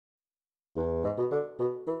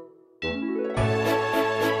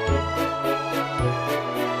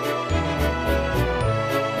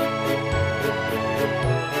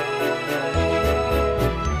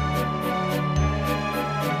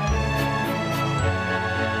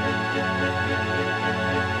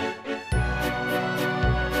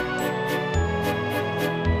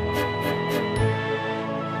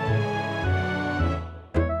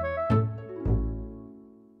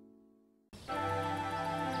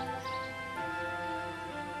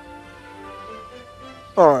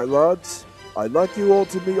Alright, lads. I'd like you all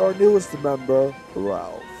to meet our newest member,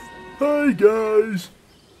 Ralph. Hi, guys.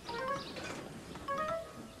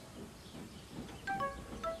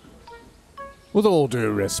 With all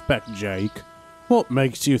due respect, Jake, what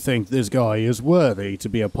makes you think this guy is worthy to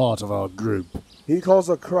be a part of our group? He caused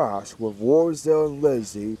a crash with Worsdell and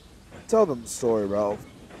Lizzie. Tell them the story, Ralph.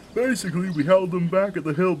 Basically, we held them back at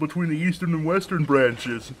the hill between the eastern and western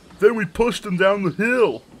branches. Then we pushed them down the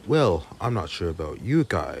hill. Well, I'm not sure about you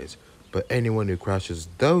guys, but anyone who crashes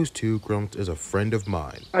those two grumps is a friend of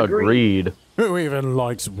mine. Agreed. Who even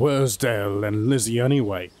likes Worsdell and Lizzie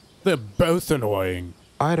anyway? They're both annoying.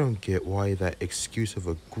 I don't get why that excuse of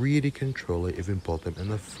a greedy controller even bought them in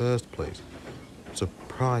the first place.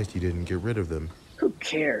 Surprised you didn't get rid of them. Who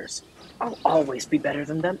cares? I'll always be better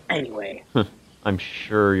than them anyway. I'm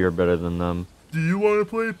sure you're better than them. Do you want to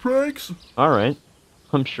play pranks? Alright.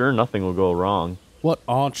 I'm sure nothing will go wrong. What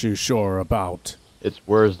aren't you sure about? It's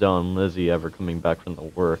Worsdell and Lizzie ever coming back from the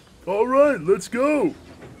work. Alright, let's go.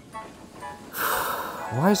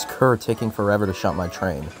 Why is Kerr taking forever to shut my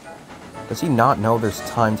train? Does he not know there's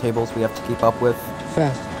timetables we have to keep up with?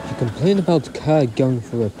 First, you complain about Kerr going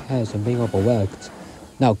for repairs and being overworked.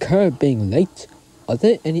 Now Kerr being late? Are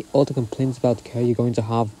there any other complaints about Kerr you're going to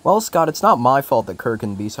have? Well, Scott, it's not my fault that Kerr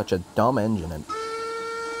can be such a dumb engine and...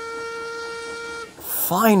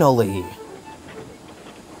 Finally!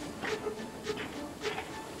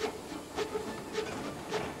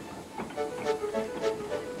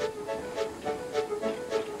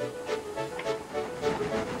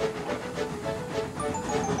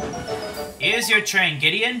 Here's your train,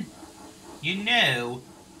 Gideon. You know,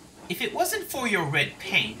 if it wasn't for your red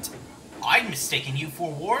paint, I'd mistaken you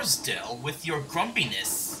for Worsdell with your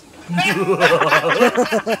grumpiness.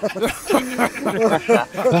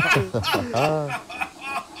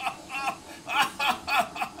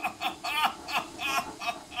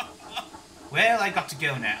 Well, I got to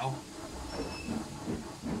go now.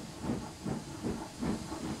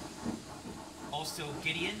 Also,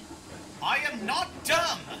 Gideon, I am not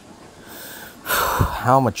dumb!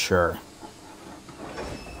 How mature.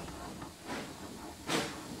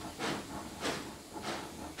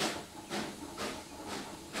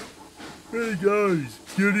 Hey guys,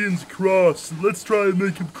 Gideon's cross. Let's try and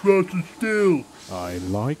make him crosser still. I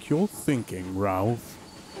like your thinking, Ralph.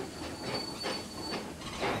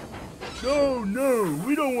 No,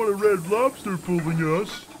 we don't want a red lobster fooling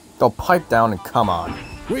us. Go pipe down and come on.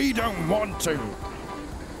 We don't want to!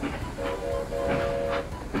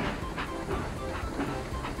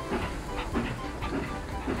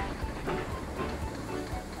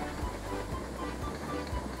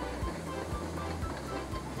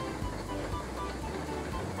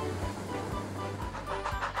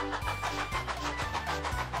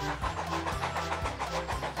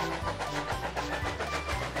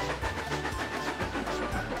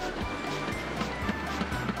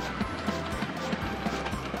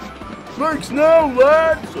 Thanks now,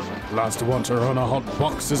 lads! Last winter on a hot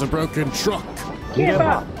box is a broken truck. Give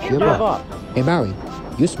up! Give up! Hey Barry,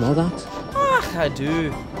 you smell that? I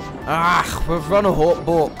do. We've run a hot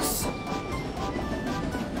box.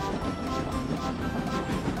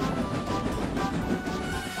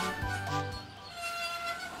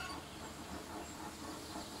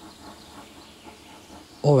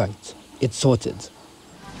 Alright, it's sorted.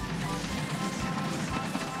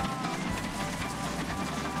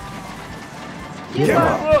 Give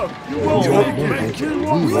up! You won't make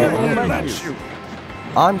it!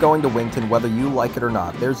 I'm going to Wington whether you like it or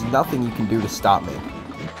not. There's nothing you can do to stop me.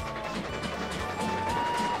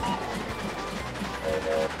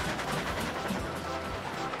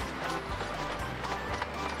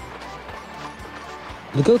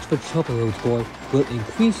 The goats for trouble, old boy, will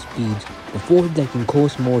increase speed before they can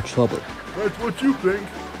cause more trouble. That's what you think.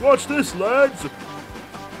 Watch this, lads!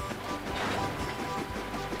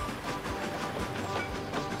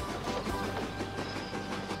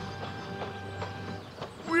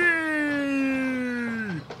 Whee!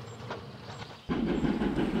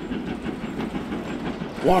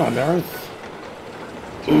 What on earth?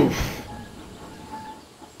 Oof.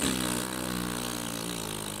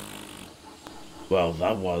 Well,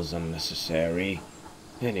 that was unnecessary.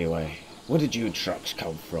 Anyway, where did you trucks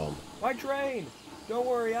come from? My train! Don't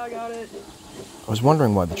worry, I got it. I was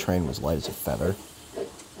wondering why the train was light as a feather.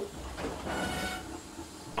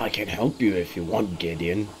 I can help you if you want,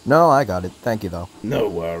 Gideon. No, I got it. Thank you, though. No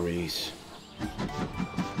worries.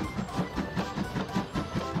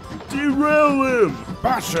 Derail him!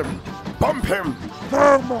 Bash him! Bump him!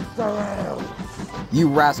 Burn off the rails! You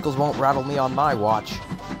rascals won't rattle me on my watch.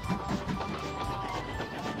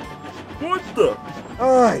 What the?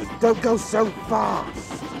 Hey, don't go so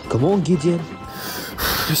fast. Come on, Gideon.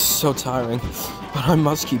 This is so tiring, but I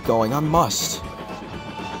must keep going. I must.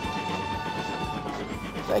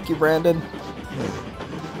 Thank you, Brandon.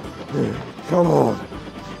 Come on.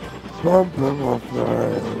 Bump him up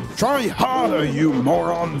there. Try harder, you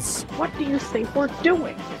morons! What do you think we're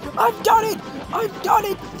doing? I've done it! I've done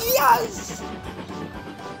it! Yes!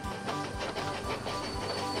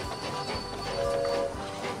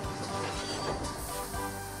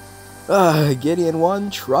 Gideon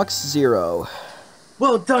 1, Trucks 0.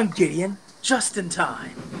 Well done, Gideon. Just in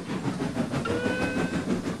time.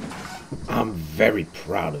 I'm very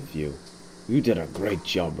proud of you. You did a great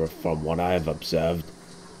job from what I have observed.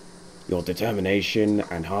 Your determination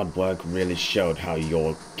and hard work really showed how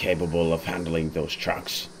you're capable of handling those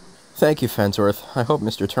trucks. Thank you, Fensworth. I hope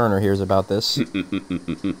Mr. Turner hears about this.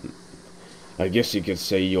 I guess you could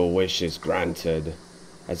say your wish is granted,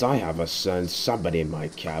 as I have assigned somebody in my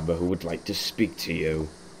cab who would like to speak to you.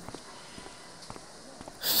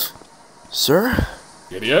 Sir?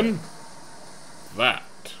 Gideon, that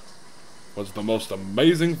was the most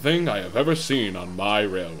amazing thing I have ever seen on my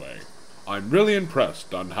railway. I'm really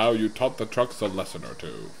impressed on how you taught the trucks a lesson or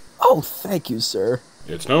two. Oh, thank you, sir.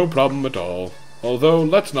 It's no problem at all, although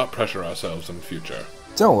let's not pressure ourselves in future.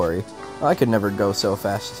 Don't worry. I could never go so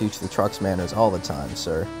fast to teach the trucks manners all the time,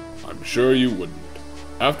 sir. I'm sure you wouldn't.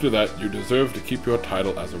 After that, you deserve to keep your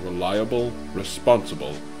title as a reliable,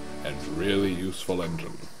 responsible, and really useful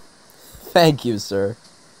engine. Thank you, sir.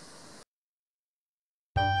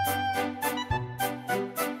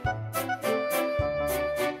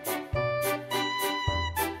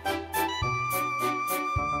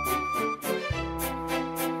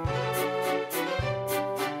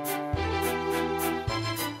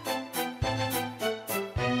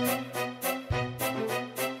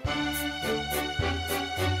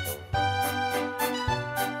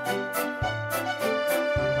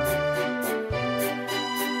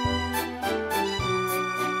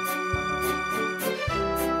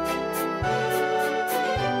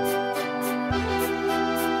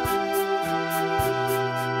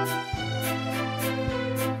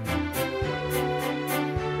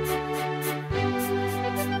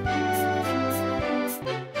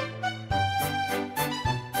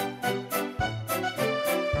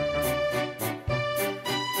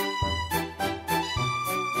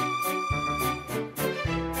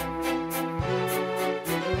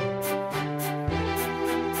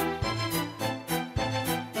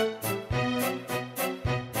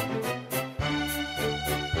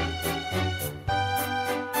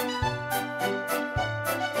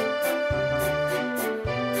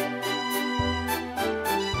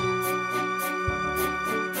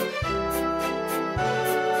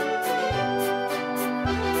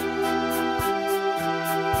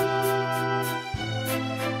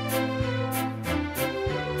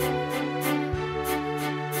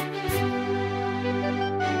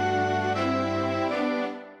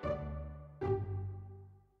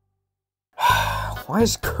 Why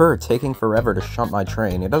is Kerr taking forever to shunt my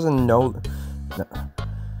train? He doesn't know... No.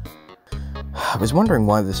 I was wondering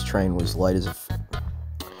why this train was light as a...